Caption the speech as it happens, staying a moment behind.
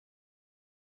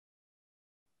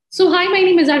Hi, my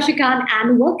name is Arshi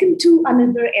and welcome to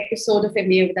another episode of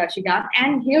MBA with Arshi.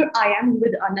 And here I am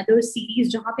with another series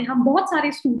जहाँ पे हम बहुत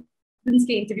सारे students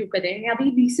के interview कर रहे हैं.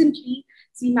 अभी recently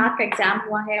CMAT का exam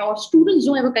हुआ है और students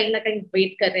जो है वो कहीं ना कहीं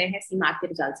wait कर रहे हैं CMAT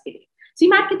के results के लिए.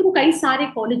 CMAT के थ्रू कई सारे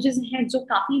colleges हैं जो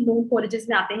काफी known colleges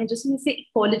में आते हैं, जिसमें से एक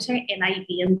college है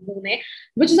NIBM Pune,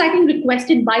 which is I think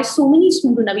requested by so many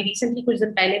students. अभी recently कुछ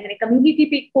दिन पहले मैंने community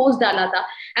पे एक post डाला था.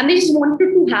 And they just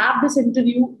wanted to have this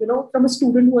interview, from a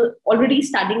student who are already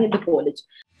studying in the college.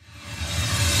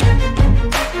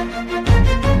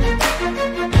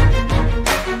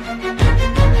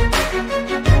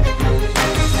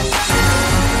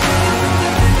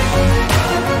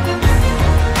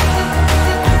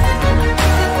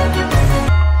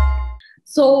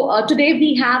 Today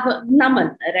we have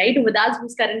Naman, right, with us,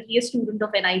 who's currently a student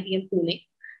of NIBM Pune.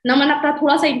 Naman, अपना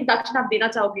थोड़ा सा introduction आप देना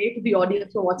चाहोगे to the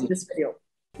audience who are watching this video?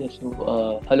 Yes,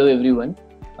 so hello everyone.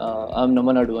 I'm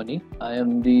Naman Adwani. I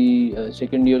am the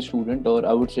second year student, or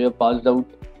I would say a passed out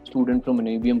student from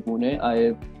NIBM Pune.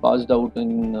 I passed out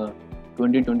in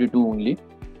 2022 only.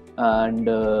 And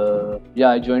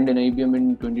I joined NIBM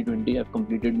in 2020. I've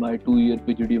completed my 2-year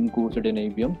PGDM course at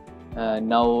NIBM. And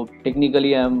now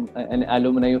technically I'm an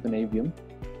alumni of NIBM.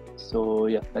 So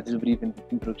yeah, that's a brief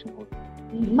introduction.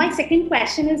 My second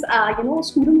question is,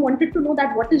 student wanted to know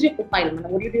that what is your profile?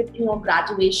 What you did in your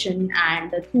graduation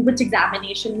and through which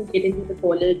examination you get into the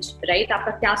college, right?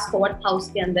 After क्या scored था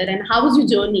उसके अंदर, and how was your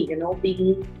journey,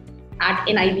 being at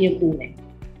NIBM Pune?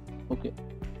 Okay,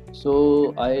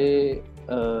 so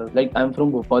I'm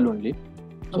from Bhopal only.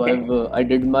 So okay. I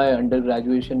did my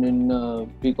undergraduation in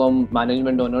BCom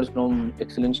Management Honors from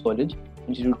Excellence College,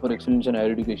 Institute for Excellence in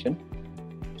Higher Education.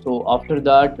 So after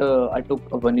that, I took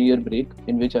a 1-year break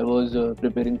in which I was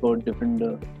preparing for different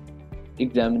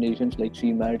examinations like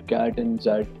CMAT, CAT and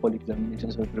ZAT. All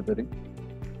examinations I was preparing.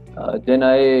 Then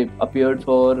I appeared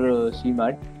for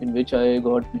CMAT, in which I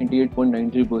got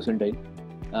 98.93 percentile,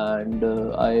 and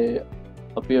I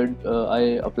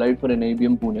applied for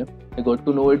NIBM Pune. I got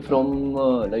to know it from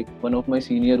one of my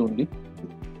senior only,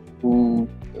 who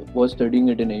was studying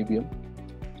at NIBM.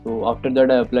 So after that,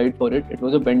 I applied for it. It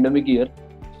was a pandemic year.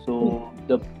 So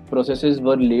the processes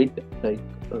were late,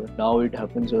 now it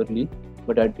happens early,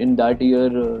 but in that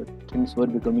year things were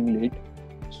becoming late.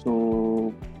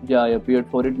 So yeah, I appeared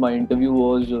for it. My interview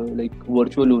was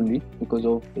virtual only because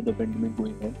of the pandemic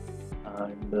going on,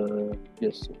 and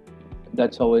yes,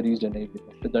 that's how I reached NIBM.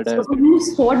 After that, so you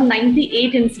scored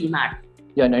 98 in CMAT?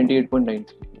 Yeah, 98.93.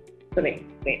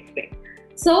 Great.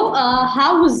 So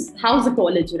how's the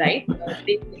college, right?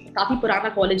 काफी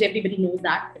पुराना college, everybody knows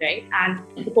that, right? And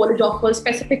the college offers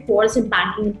specific course in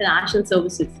banking and financial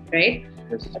services, right?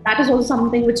 Yes. That is also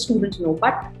something which students know.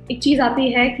 But एक चीज आती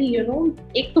है कि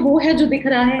एक तो वो है जो दिख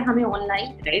रहा है हमें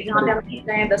online, right? जहाँ पे हम देख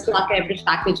रहे हैं 10 लाख का average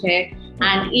package है,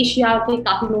 and एशिया के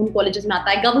काफी known colleges में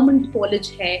आता है, government college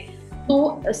है.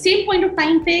 तो सेम पॉइंट ऑफ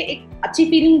टाइम पे एक अच्छी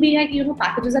फीलिंग भी है कि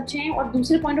पैकेजेस अच्छे हैं, और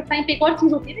दूसरे पॉइंट ऑफ टाइम पे एक और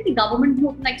चीज होती है ना कि गवर्नमेंट में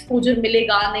उतना एक्सपोजर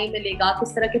मिलेगा नहीं मिलेगा,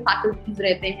 किस तरह के फैकल्टीज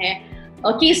रहते हैं,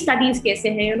 केस स्टडीज कैसे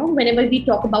हैं, whenever we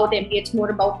talk about MBA, it's more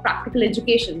about practical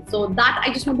education. So that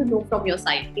I just want to know from your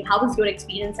side, how was your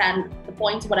experience and the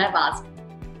points what I've asked.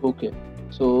 Okay,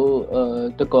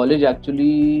 so the college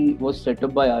actually was set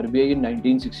up by RBI in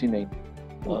 1969.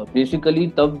 Basically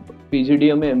तब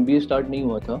PGDM में MBA start नहीं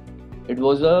हुआ था. It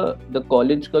was the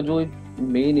college का जो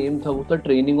main M था वो था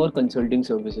ट्रेनिंग और कंसल्टिंग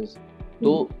सर्विसेज.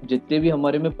 तो जितने भी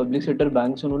हमारे में पब्लिक सेक्टर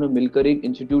बैंक्स उन्होंने मिलकर एक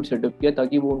इंस्टीट्यूट सेटअप किया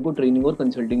ताकि वो उनको ट्रेनिंग और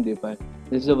कंसल्टिंग दे पाए.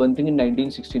 This is a one thing in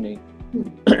 1969.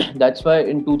 That's why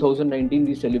in 2019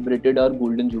 we celebrated our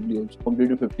golden jubilee, also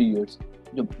completed 50 years.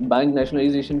 जो बैंक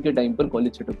नेशनलाइजेशन के टाइम पर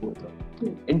कॉलेज सेटअप हुआ था.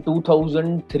 इन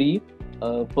 2003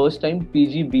 first time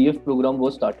PGBF programme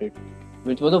was started,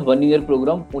 which was a 1-year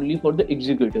program only for the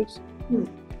executives.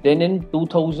 Then in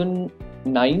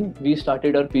 2009 we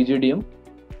started our PGDM,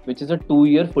 which is a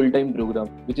 2-year full-time program,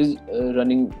 which is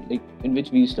running in which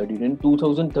we studied. In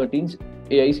 2013's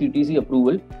AICTC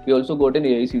approval, we also got an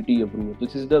AICTE approval.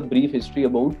 This is the brief history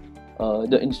about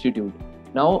the institute.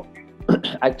 Now,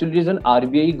 actually it is an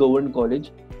RBI governed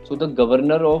college, so the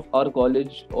governor of our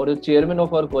college or the chairman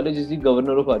of our college is the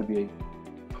governor of RBI.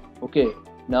 Okay.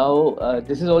 Now,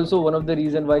 this is also one of the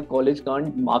reasons why college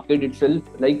can't market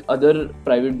itself like other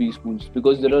private B schools,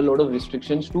 because there are a lot of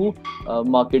restrictions to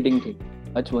marketing thing.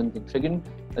 That's one thing. Second,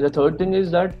 the third thing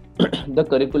is that the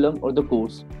curriculum or the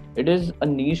course, it is a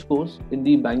niche course in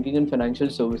the banking and financial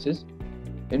services,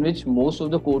 in which most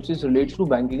of the courses relates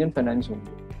to banking and finance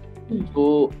only.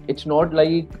 So it's not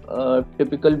like a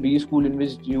typical B school in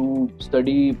which you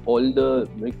study all the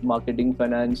marketing,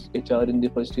 finance, HR in the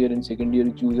first year, and second year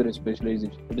you choose a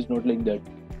specialization. It is not like that.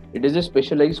 It is a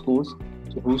specialized course.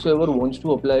 So whosoever wants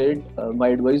to apply it, my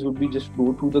advice would be just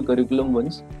go through the curriculum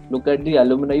once, look at the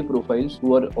alumni profiles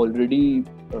who are already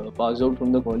passed out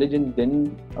from the college, and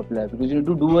then apply, because you need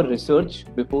to do a research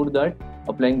before that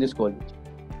applying this college.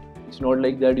 It's not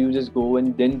like that you just go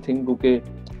and then think, okay,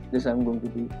 this I'm going to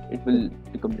do, it will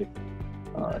become it.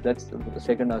 That's the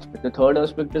second aspect. The third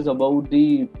aspect is about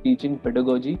the teaching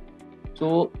pedagogy.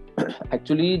 So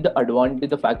actually the advantage,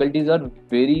 the faculties are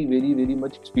very, very, very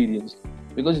much experienced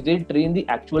because they train the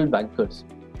actual bankers.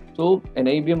 So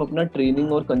NIBM अपना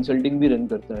training और consulting भी run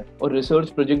करता है और research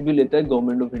project भी लेता है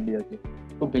government of India के.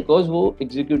 तो बिकॉज वो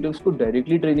एग्जीक्यूटिव्स को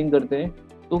डायरेक्टली ट्रेनिंग करते हैं,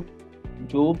 तो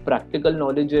जो प्रैक्टिकल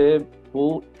नॉलेज है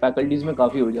वो फैकल्टीज में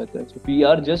काफ़ी हो जाता है. So we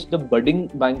are just the budding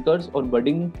bankers और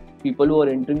budding people who are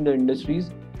entering the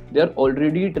industries, they are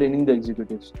already training the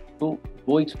executives. तो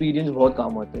वो एक्सपीरियंस बहुत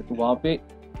काम आता है. तो वहाँ पे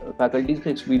फैकल्टीज का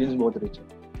एक्सपीरियंस बहुत रिच है.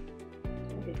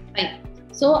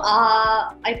 So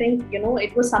I think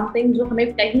it was something जो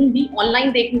हमें कहीं भी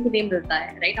ऑनलाइन देखने को नहीं मिलता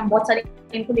है, राइट? हम बहुत सारी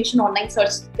इन्फॉर्मेशन ऑनलाइन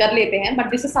सर्च कर लेते हैं, but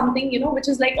this is something which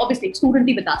is like obviously student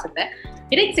ही बता सकता है.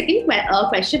 मेरा एक सेकंड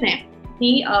क्वेश्चन है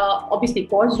कि ऑब्वियसली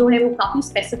कोर्स जो है वो काफी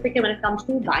स्पेसिफिक है when it comes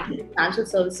to banking financial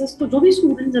services. तो जो भी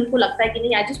स्टूडेंट्स जिनको लगता है कि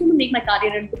नहीं, I just want to make my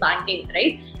career into banking,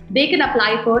 right, they can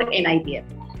apply for NIBM.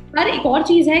 पर एक और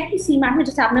चीज है कि सीमैट में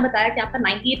जैसे आपने बताया कि आपका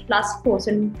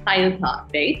 98+% था,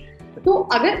 राइट? तो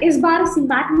अगर इस बार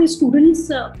सीमैट में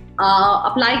स्टूडेंट्स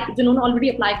अप्लाई, जिन्होंने ऑलरेडी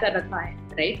अप्लाई कर रखा है,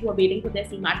 राइट, वो वेटिंग फॉर देयर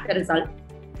सीमैट का रिजल्ट,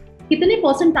 कितने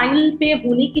परसेंटाइल पे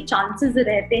होने के चांसेस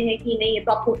रहते हैं कि नहीं ये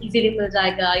तो आपको इजीली मिल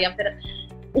जाएगा, या फिर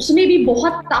उसमें भी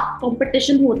बहुत टफ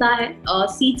कंपटीशन होता है?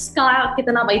 सीट्स का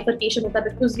कितना बाइफर्केशन होता है?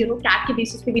 बिकॉज कैट के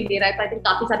बेसिस पे भी ले रहा है, तो आई थिंक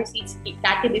काफी सारी सीट्स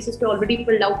कैट के बेसिस पे ऑलरेडी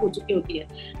फिल्ड आउट हो चुकी होती है.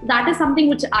 That is something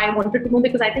which I wanted to know,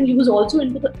 because I think you was also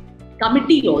into the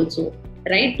committee also,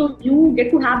 right? So you get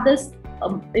to have this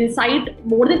insight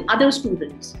more than other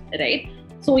students, right?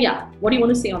 So yeah, what do you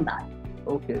want to say on that?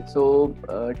 Okay, so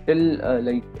till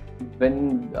like when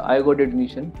I got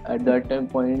admission, at that time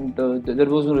point there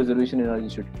was no reservation in our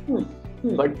institute.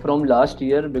 But from last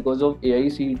year, because of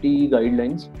AICT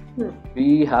guidelines, we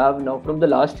have now from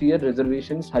the last year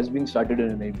reservations has been started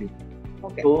in NIBM.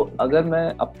 Okay. तो अगर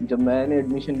मैं जब मैंने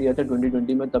admission लिया था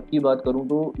 2020 में, तब की बात करूँ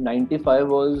तो 95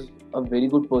 was a very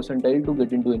good percentile to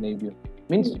get into NIBM.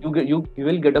 Means you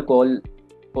will get a call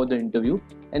for the interview,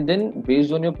 and then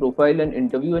based on your profile and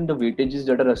interview and the weightages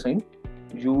that are assigned,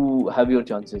 you have your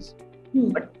chances.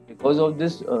 But because of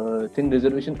this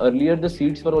reservation, earlier the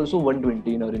seats were also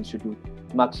 120 in our institute,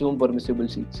 maximum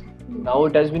permissible seats. Now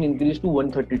it has been increased to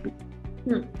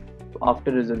 132.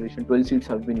 After reservation, 12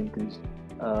 seats have been increased.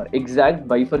 Exact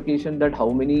bifurcation that how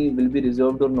many will be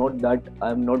reserved or not, that I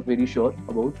am not very sure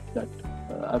about that.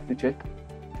 I have to check.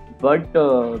 But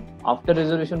after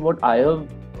reservation, what I have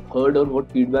heard or what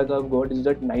feedback I've got is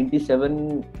that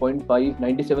 97.5,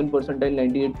 97 percentile,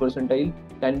 98 percentile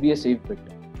can be a safe bet.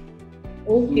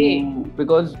 Okay.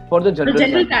 Because for the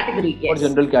general category, yes. For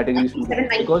general category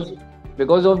students,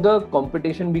 because of the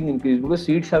competition being increased, because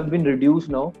seats have been reduced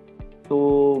now, so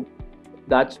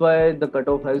that's why the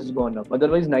cutoff has gone up.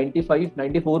 Otherwise 95,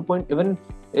 94 point, even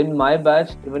in my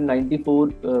batch, even 94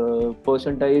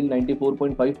 percentile,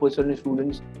 94.5%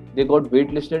 students, they got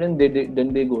waitlisted and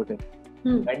then they got in.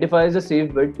 95 is a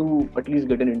safe bet to at least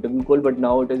get an interview call, but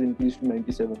now it has increased to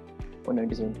 97 or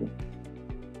 97.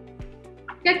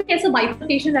 क्या कैसा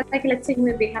bifurcation रहता है कि let's say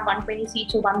they have 120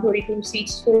 seats or 132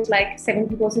 seats, so it's like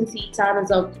 70% seats are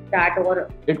reserved that, or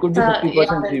it could be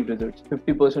 50% free reserved,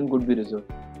 50% could be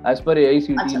reserved as per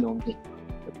AICT norms.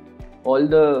 All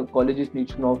the colleges need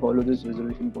to now follow this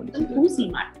reservation policy. Through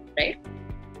CMAT, right?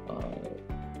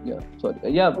 Yeah,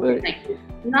 sorry. Yeah. Okay, thank you.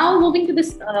 Now moving to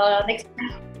this next.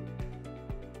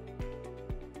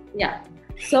 Yeah.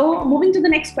 So moving to the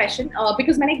next question,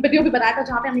 because मैंने एक video भी बनाया था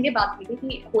जहाँ पे हमने ये बात की थी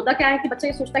कि होता क्या है कि बच्चा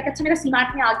ये सोचता है कि अच्छा मेरा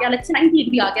सीमैट में आ गया, लेट्स से 98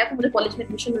 भी आ गया तो मुझे कॉलेज में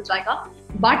एडमिशन मिल जाएगा,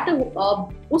 बट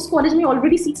उस कॉलेज में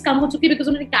ऑलरेडी सीट्स कम हो चुकी है बिकॉज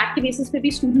उन्होंने कैट के बेसिस पे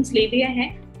भी स्टूडेंट्स ले लिए हैं.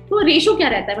 तो रेशो क्या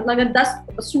रहता है? मतलब अगर 10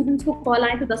 स्टूडेंट्स को कॉल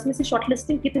आए तो 10 में से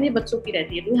शॉर्टलिस्टिंग कितने बच्चों की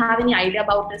रहती है? Do you have any idea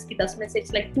about this कि 10 में से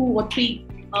it's like 2 or 3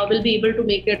 will be able to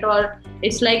make it, और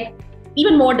it's like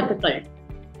even more difficult?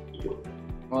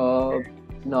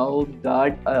 Now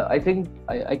that I think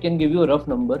I can give you a rough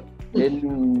number.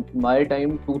 In my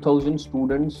time, 2,000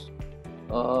 students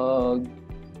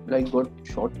like got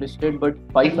shortlisted, but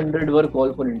 500 were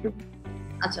called for interview.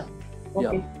 Acha.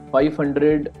 Okay. Yeah,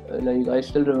 500. Like I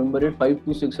still remember it. 500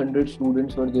 to 600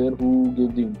 students were there who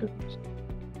gave the interviews.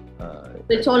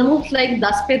 So it's almost like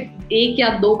 10 पे 1 या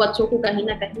 2 बच्चों को कहीं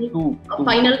ना कहीं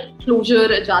final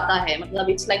closure जाता है. मतलब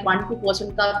इट्स लाइक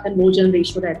 1-2% का कन्वर्जन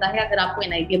रेशियो रहता है अगर आपको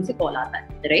NIBM से कॉल आता है,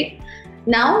 right?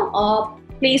 Now,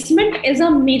 placement is a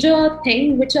major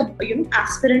thing which a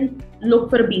aspirant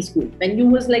look for a B school. When you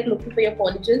was like looking for your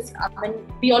colleges, I mean,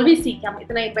 we always see कि हम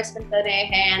इतना investment कर रहे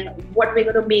हैं and what we're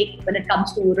going to make when it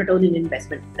comes to return in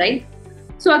investment, right?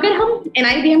 So अगर हम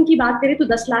NIBM की बात करें तो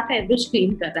 10 लाख का एवरेज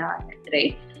क्लेम कर रहा है,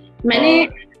 right? मैंने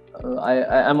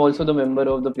I'm also the member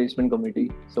of the placement committee,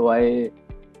 so I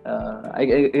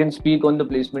can speak on the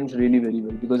placements really very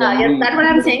well because yes, that's what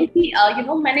I'm saying कि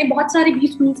मैंने बहुत सारे B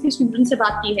schools के students से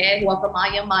बात की है who are from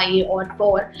IMI और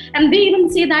FOR and they even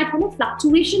say that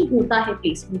fluctuation होता है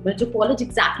placement में, जो college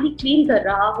exactly claim कर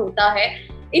रहा होता है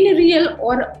in real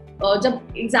और जब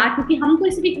exact क्योंकि हम तो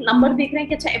सिर्फ एक नंबर देख रहे हैं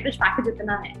कि अच्छा एवरेज पैकेज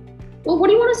इतना है, तो what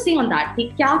do you want to say on that कि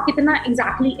क्या कितना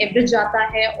exactly एवरेज जाता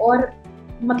है और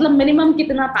मतलब मिनिमम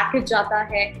कितना पैकेज जाता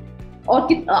है और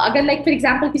अगर लाइक फॉर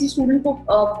एग्जांपल किसी स्टूडेंट को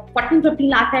 14-15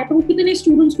 लाख है तो वो कितने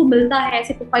स्टूडेंट्स को मिलता है,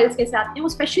 ऐसे प्रोफाइल्स कैसे आते हैं,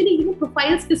 स्पेशली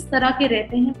प्रोफाइल्स किस तरह के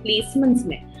रहते हैं प्लेसमेंट्स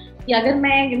में, कि अगर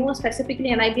मैं स्पेसिफिकली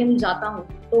NIBM जाता हूँ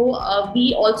तो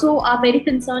we also are very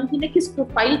concern कि मैं किस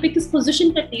प्रोफाइल पे किस पोजीशन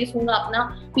पे प्लेस होऊंगा अपना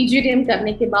PGDM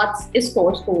करने के बाद इस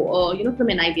कोर्स को from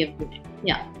NIBM Pune.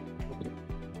 Yeah.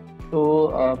 So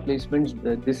placements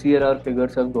this year our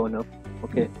figures have gone up.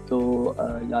 Okay, so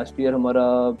last year हमारा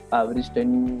average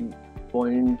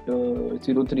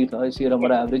 10.03 था, इस year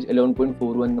हमारा average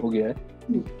 11.41 हो गया है,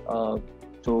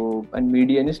 so and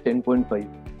median is 10.5.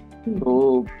 तो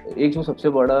एक जो सबसे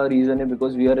बड़ा रीज़न है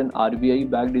because we are N RBI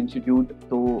backed institute,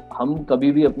 तो हम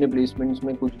कभी भी अपने प्लेसमेंट्स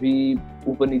में कुछ भी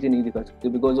ऊपर नीचे नहीं दिखा सकते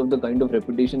because of the kind of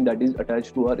reputation that is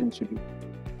attached to our institute.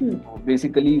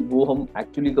 Basically वो हम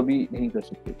एक्चुअली कभी नहीं कर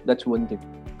सकते. That's one thing.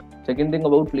 Second thing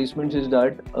about placements is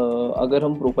that अगर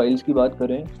हम प्रोफाइल्स की बात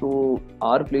करें तो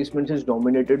are placements is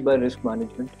dominated by risk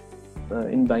management.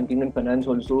 In banking and finance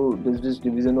also this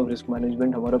division of risk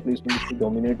management हमारा प्लेसमेंट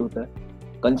डोमिनेट होता है.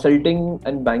 कंसल्टिंग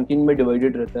एंड बैंकिंग में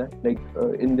डिवाइडेड रहता है. Like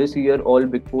in this year all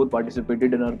big four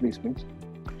participated in our placements.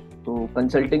 तो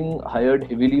consulting hired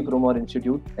heavily from our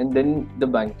institute and then the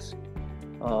banks.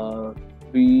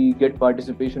 We get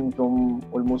participation from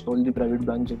almost all the private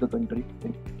banks of the country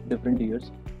in different years.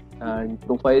 And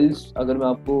profiles, अगर मैं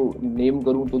आपको name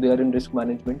करूँ तो they are in risk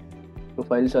management.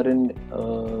 Profiles are in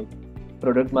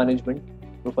product management.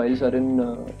 Profiles are in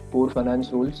core finance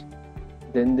roles.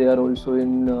 Then they are also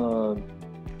in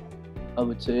I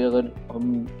would say अगर हम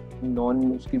non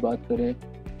उसकी बात करें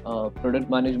product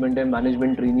management है,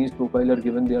 management trainees profile are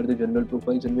given. They are the general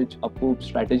profiles in which आपको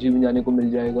strategy में जाने को मिल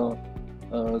जाएगा,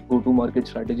 गो टू मार्केट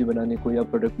स्ट्रैटेजी बनाने को या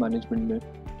प्रोडक्ट मैनेजमेंट में.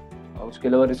 उसके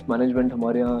अलावा रिस्क मैनेजमेंट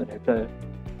हमारे यहाँ रहता है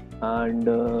and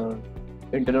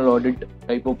internal audit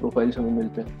type of profiles हमें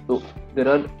मिलते हैं. तो there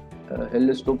are hello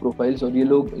list of profiles और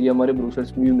ये हमारे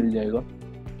ब्रोशर्स में भी मिल जाएगा.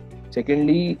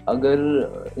 सेकेंडली अगर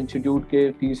इंस्टीट्यूट के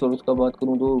फीस और उसका बात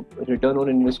करूँ तो return on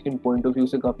investment point of view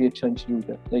से काफ़ी अच्छा इंस्टीट्यूट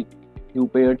है. लाइक यू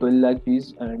पे 12 lakh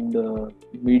fees and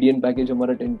median package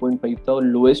हमारा 10.5 था और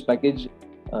लोएस्ट पैकेज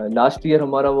लास्ट ईयर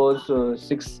हमारा was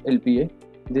 6 LPA.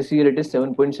 This year it is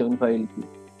 7.75 LPA.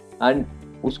 And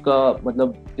उसका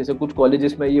मतलब जैसे कुछ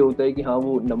कॉलेजेस में ये होता है कि हाँ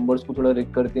वो नंबर्स को थोड़ा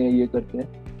रिक करते हैं, ये करते हैं,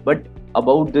 but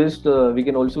about this we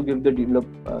can also give the develop.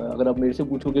 अगर आप मेरे से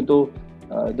पूछोगे तो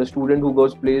the student who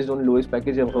got placed on lowest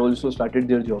package have also started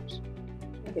their jobs.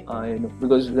 I know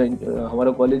because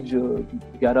हमारा कॉलेज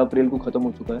 11 अप्रैल को खत्म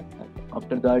हो चुका है.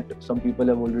 After that some people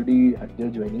have already had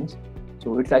there जॉइनिंग्स. So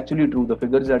it's actually true. The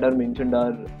figures that are mentioned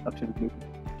are absolutely true.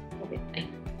 Okay.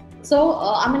 So I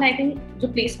mean I think जो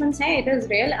placements हैं it is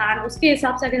real and उसके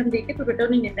हिसाब से अगर हम देखें तो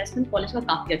return in investment college का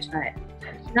काफी अच्छा है.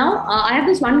 Now I have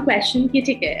this one question कि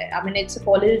ठीक है, I mean it's a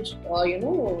college by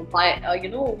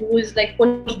who is like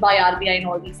pushed by RBI and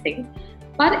all these things.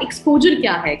 पर exposure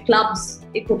क्या है? Clubs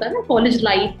एक होता है ना, college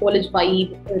life, college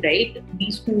vibe, right?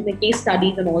 These school में case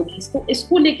studies and all these. तो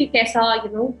इसको लेके कैसा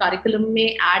curriculum में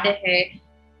add है?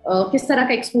 किस तरह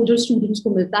का एक्सपोजर स्टूडेंट्स को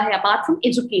मिलता है apart from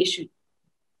education?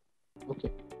 Okay,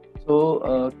 so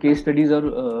case studies are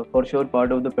for sure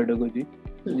part of the pedagogy,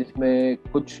 जिसमें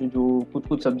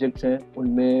कुछ सब्जेक्ट्स हैं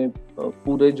उनमें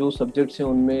पूरे जो सब्जेक्ट्स हैं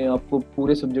उनमें आपको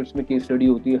पूरे सब्जेक्ट्स में केस स्टडी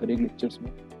होती है हर एक लेक्चर्स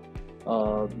में.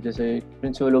 जैसे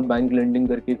प्रिंसिपल ऑफ बैंक लेंडिंग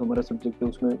करके एक हमारा सब्जेक्ट है,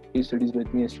 उसमें केस स्टडीज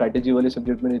रहती हैं. स्ट्रैटेजी वाले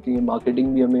सब्जेक्ट में रहती है. मार्केटिंग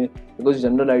भी हमें बिकॉज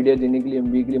जनरल आइडिया देने के लिए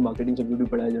MBA के लिए मार्केटिंग सब्जेक्ट भी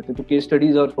पढ़ाया जाता है. तो case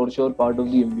studies are for sure part of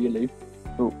the MBA life.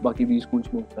 तो बाकी भी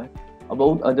स्कूल्स में होता है.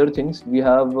 About other things we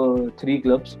have 3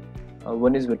 clubs.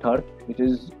 One is विथार्ड which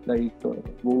is like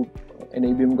वो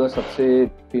NIBM का सबसे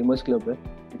फेमस क्लब है,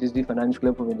 which is the finance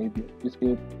club of NIBM,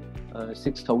 जिसके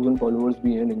 6,000 फॉलोअर्स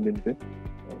भी हैं लिंक्डइन पे,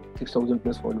 6,000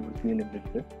 प्लस फॉलोअर्स भी हैं लिंक्डइन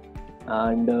पे.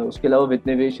 एंड उसके अलावा वित्त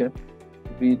निवेश है,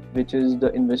 which is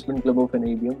the investment club of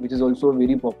NIBM, which is also a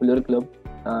very popular club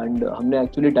and हमने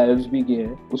एक्चुअली टाइप्स भी किए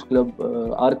हैं उस club.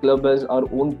 Are club has our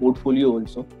own portfolio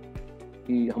also,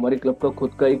 कि हमारे क्लब का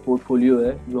खुद का एक पोर्टफोलियो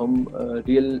है जो हम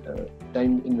रियल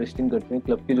टाइम इन्वेस्टिंग करते हैं.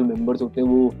 क्लब के जो मेंबर्स होते हैं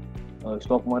वो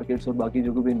स्टॉक मार्केट्स और बाकी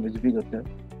जगहों पे इन्वेस्ट भी करते हैं.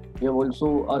 We have also,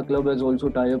 our club has also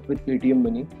tie up with Paytm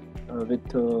Money,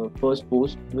 with First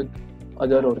Post, with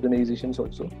other organizations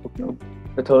also.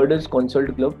 The third is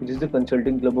Consult Club, which is the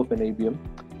consulting club of NIBM.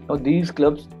 Now these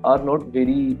clubs are not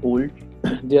very old,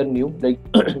 they are new.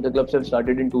 Like the clubs have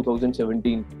started in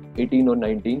 2017, 18 or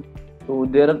 19. So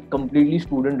they are completely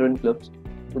student-run clubs.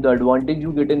 So the advantage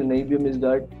you get in NIBM is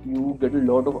that you get a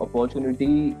lot of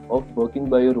opportunity of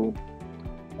working by your own.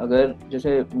 अगर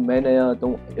जैसे मैं नया आता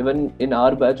हूँ, even in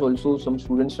our batch also some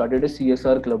students started A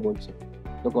CSR club also,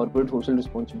 the corporate social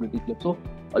responsibility club. So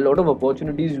a lot of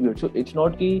opportunities you get. So it's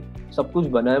not कि सब कुछ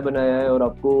बनाया है और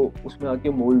आपको उसमें आके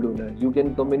मोल्ड होना है. You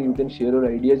can come in, you can share your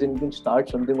ideas and you can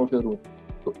start something of your own.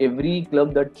 So every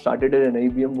club that started at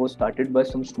NIBM was started by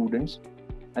some students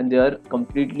and they are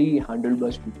completely handled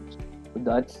by students. So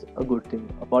that's a good thing.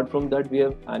 Apart from that, we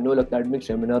have annual academic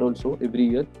seminar also every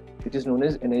year, which is known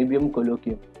as NIBM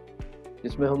Colloquium,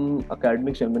 जिसमें हम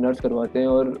academic seminars करवाते हैं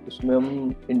और उसमें हम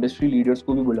industry leaders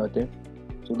को भी बुलाते हैं,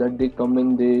 so that they come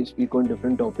and they speak on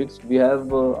different topics. We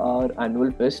have our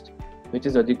annual fest, which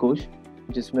is Adikosh,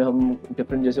 जिसमें हम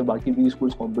different जैसे बाकी भी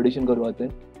schools competition करवाते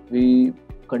हैं. We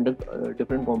conduct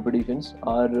different competitions.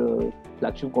 Our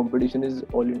flagship competition is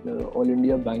All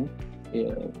India Bank.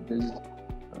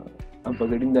 I'm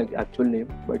forgetting the actual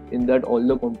name, but in that all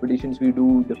the competitions we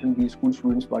do, different B-school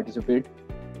students participate.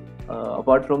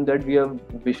 Apart from that, we have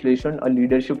Vishleshan, a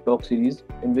leadership talk series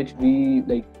in which we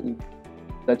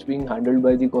that's being handled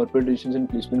by the Corporate Relations and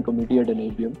Placement Committee at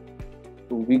NIBM.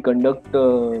 So we conduct,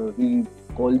 we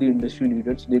call the industry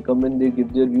leaders. They come and they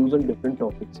give their views on different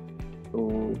topics.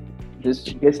 So this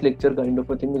guest lecture kind of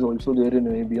a thing is also there in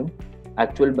NIBM.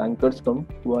 Actual bankers come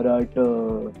who are at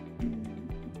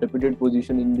reputed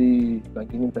position in the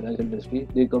banking and finance industry.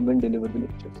 They come and deliver the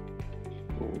lectures.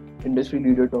 So industry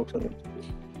leader talks are also.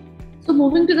 So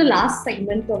moving to the last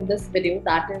segment of this video,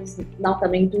 that is now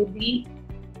coming to the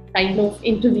kind of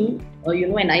interview,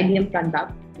 NIBM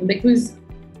conduct, because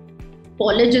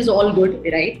college is all good,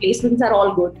 right? Placements are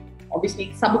all good.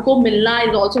 Obviously, सबको मिलना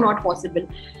is also not possible.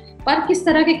 पर किस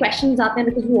तरह के questions आते हैं,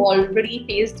 because you already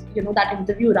faced that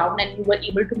interview round and you were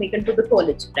able to make it to the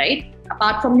college, right?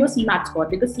 Apart from your CMAT score,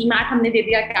 because CMAT हमने दे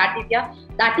दिया, CAT दे दिया,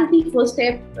 that is the first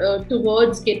step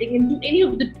towards getting into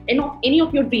any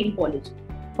of your dream college.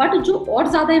 But जो और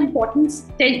ज़्यादा important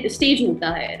stage होता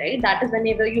है, right? That is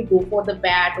whenever you go for the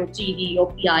BAT or GD or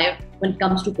PI when it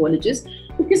comes to colleges.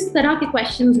 तो किस तरह के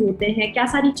questions होते हैं, क्या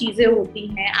सारी चीज़ें होती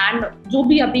हैं, and जो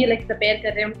भी अभी prepare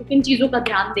कर रहे हैं उनको किन चीज़ों का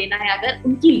ध्यान देना है अगर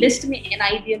उनकी list में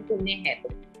NIBM पुणे है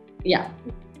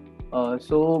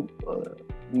तो,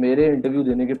 मेरे इंटरव्यू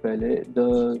देने के पहले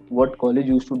what college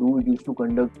used to do, it used to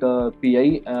conduct a PI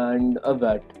and a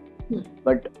VAT.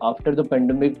 But after the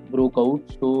pandemic broke out,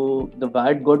 so the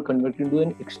VAT got converted into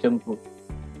an extempore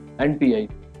and PI.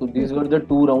 So these were the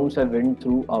two rounds I went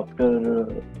through after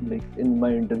in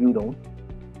my interview round.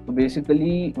 So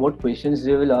basically what questions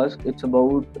they will ask, it's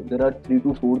about, there are 3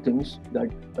 to 4 things that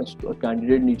a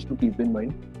candidate needs to keep in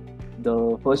mind.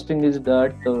 The first thing is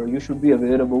that you should be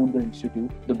aware about the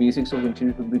institute, the basics of the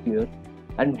institute should be clear,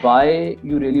 and why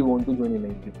you really want to join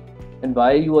NIBM. And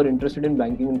why you are interested in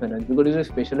banking and finance, because it's a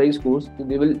specialized course,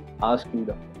 they will ask you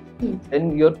that.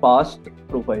 And your past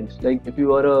profiles, like if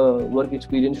you are a work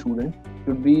experienced student, you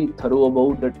should be thorough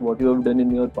about that what you have done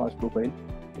in your past profile.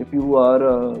 If you are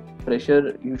a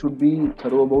fresher, you should be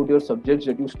thorough about your subjects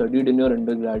that you studied in your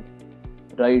undergrad,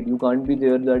 right? You can't be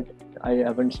there that I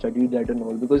haven't studied that and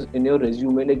all, because in your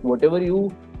resume, whatever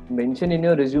you mention in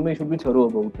your resume, you should be thorough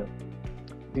about that.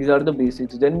 These are the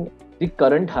basics. Then the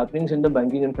current happenings in the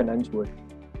banking and finance world.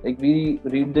 We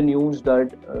read the news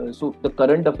that, so the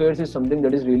current affairs is something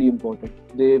that is really important.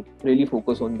 They really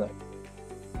focus on that.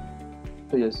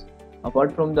 So yes,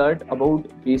 apart from that, about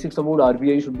basics about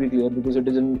RBI should be clear, because it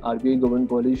is an RBI government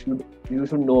college. You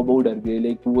should know about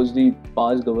RBI, who was the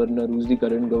past governor, who is the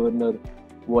current governor,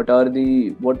 what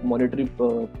monetary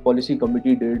policy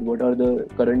committee did, what are the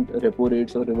current repo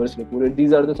rates or reverse repo rate.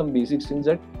 These are some basic things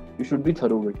that you should be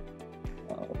thorough with.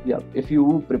 If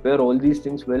you prepare all these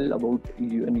things well about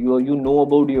you, and you know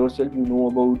about yourself, you know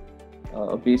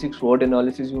about basic SWOT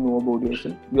analysis, you know about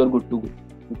yourself, you are good to go.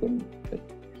 You can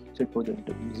sit for the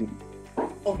interview easily.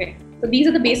 Okay, so these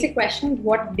are the basic questions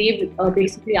what they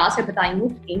basically ask at the time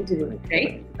of interview,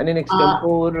 right? And in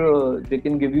extempore, they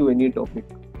can give you any topic.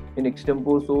 In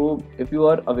extempore, so if you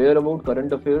are aware about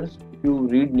current affairs, if you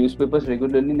read newspapers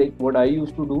regularly, like what I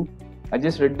used to do, I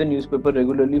just read the newspaper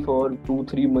regularly for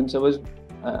 2-3 months.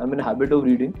 I'm in a habit of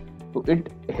reading. So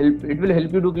it will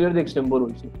help you to clear the extempore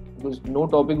also, because no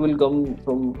topic will come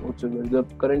from whatsoever. The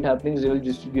current happenings, they will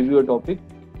just give you a topic.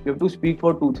 You have to speak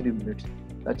for 2-3 minutes.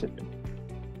 That's it.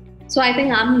 So I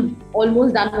think I'm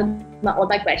almost done with all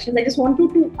my questions. I just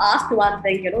wanted to ask one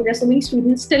thing. There's so many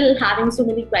students still having so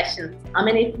many questions. I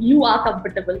mean, if you are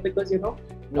comfortable, because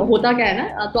hota kya hai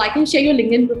na, so I can share your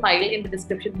LinkedIn profile in the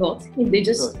description box. If they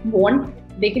just want,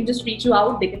 they can just reach you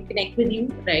out. They can connect with you,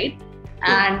 right?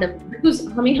 And because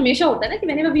हमें हमेशा होता है ना कि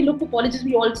whenever we look for colleges,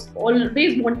 we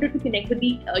always wanted to connect with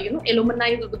the alumni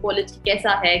of the college,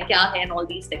 कैसा है, क्या है, and all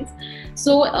these things.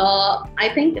 So I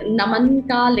think Naman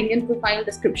का LinkedIn profile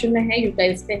description में है. You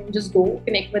guys can just go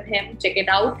connect with him, check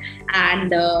it out,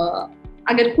 and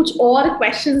अगर कुछ और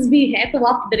questions भी है तो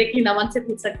आप directly Naman से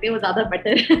पूछ सकते हो, ज़्यादा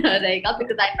better रहेगा,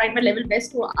 because I tried my level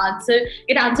best to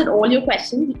answer all your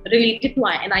questions related to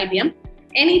NIBM.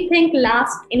 Any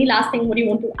last thing what you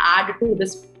want to add to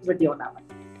this video, Naman?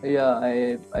 Yeah,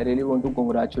 I really want to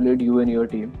congratulate you and your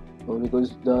team,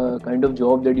 because the kind of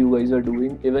job that you guys are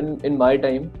doing, even in my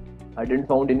time, I didn't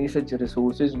found any such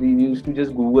resources. We used to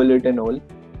just Google it and all.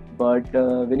 But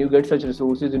when you get such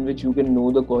resources in which you can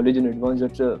know the college in advance,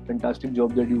 that's a fantastic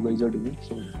job that you guys are doing.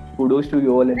 So kudos to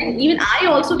you all. And even I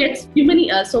also get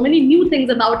so many new things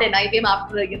about NIBM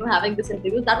after having this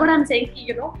interview. That's what I'm saying.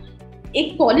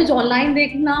 एक college online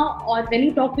देखना और when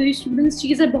you talk to the students,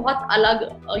 चीजें बहुत अलग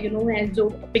है जो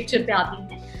picture पे आती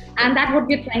हैं, and that's what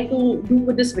we're trying to do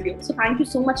with this video. So thank you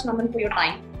so much, Naman, for your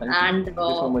time. And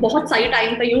बहुत सही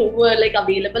टाइम पे you were like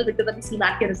available because अभी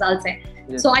CMAT के results हैं.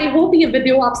 So I hope ये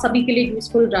video आप सभी के लिए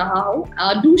useful रहा हो.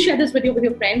 Do share this video with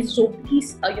your friends जो भी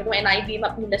NIBM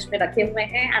अपनी लिस्ट में रखे हुए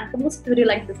हैं. And for most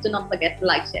video like this, do not forget to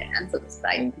like, share and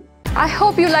subscribe. I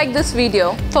hope you like this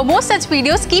video. For more such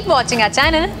videos, keep watching our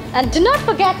channel. And do not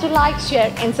forget to like,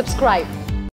 share and subscribe.